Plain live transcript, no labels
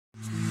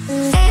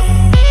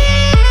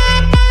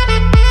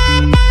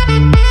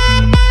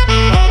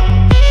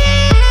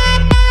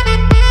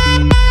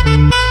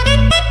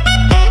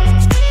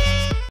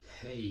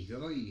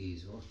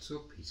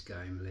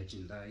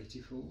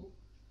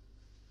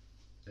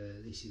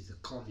This is the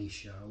Connie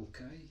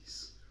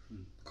showcase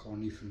from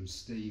Connie from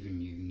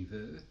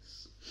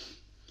Univers.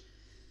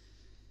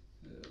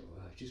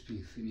 I've just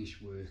been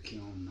finished working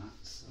on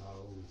that,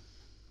 so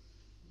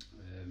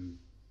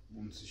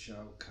once the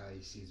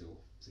showcase is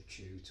up, the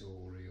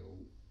tutorial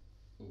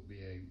will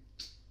be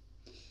out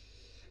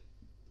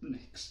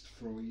next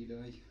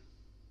Friday,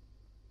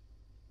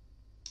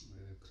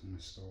 because I'm going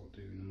to start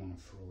doing them on a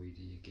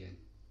Friday again.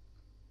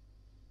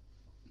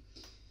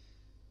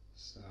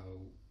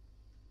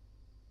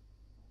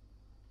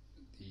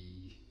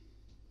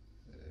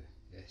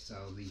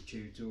 So the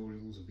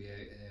tutorials will be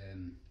out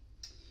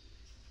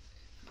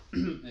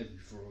every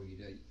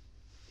Friday.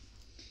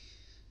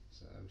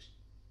 So it's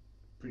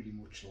pretty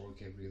much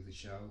like every other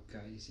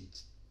showcase.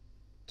 It's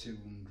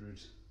 200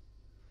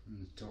 from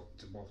the top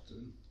to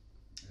bottom.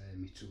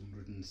 It's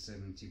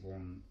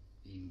 171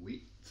 in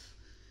width.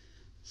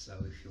 So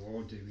if you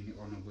are doing it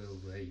on a wheel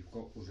where you've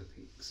got other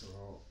pixel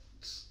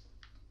arts,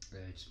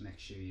 just make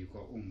sure you've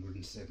got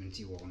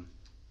 171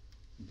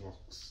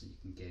 blocks so you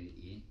can get it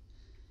in.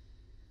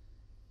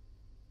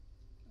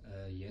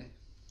 Yeah.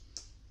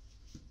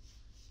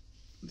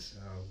 So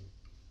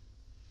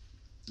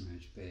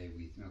just bear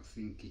with me. I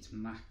think it's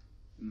Mac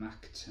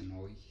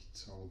tonight.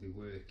 I'll be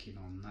working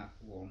on that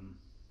one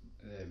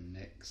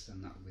next,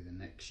 and that will be the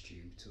next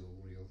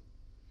tutorial.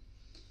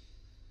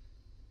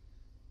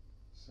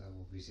 So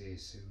obviously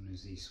as soon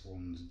as this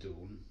one's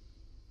done,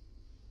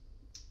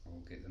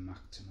 I'll get the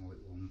Mac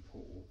tonight one put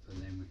up,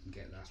 and then we can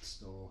get that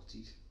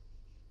started.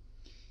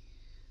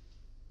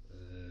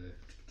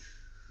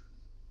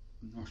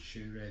 I'm not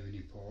sure how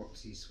many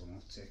parts this one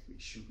will take, but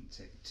it shouldn't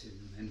take too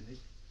many.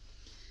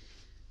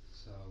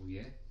 So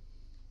yeah,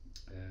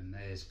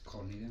 there's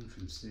Connie then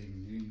from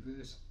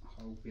Univers.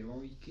 I hope you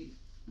like it,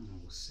 and I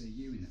will see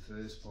you in the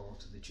first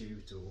part of the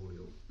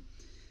tutorial.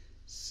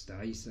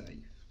 Stay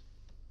safe.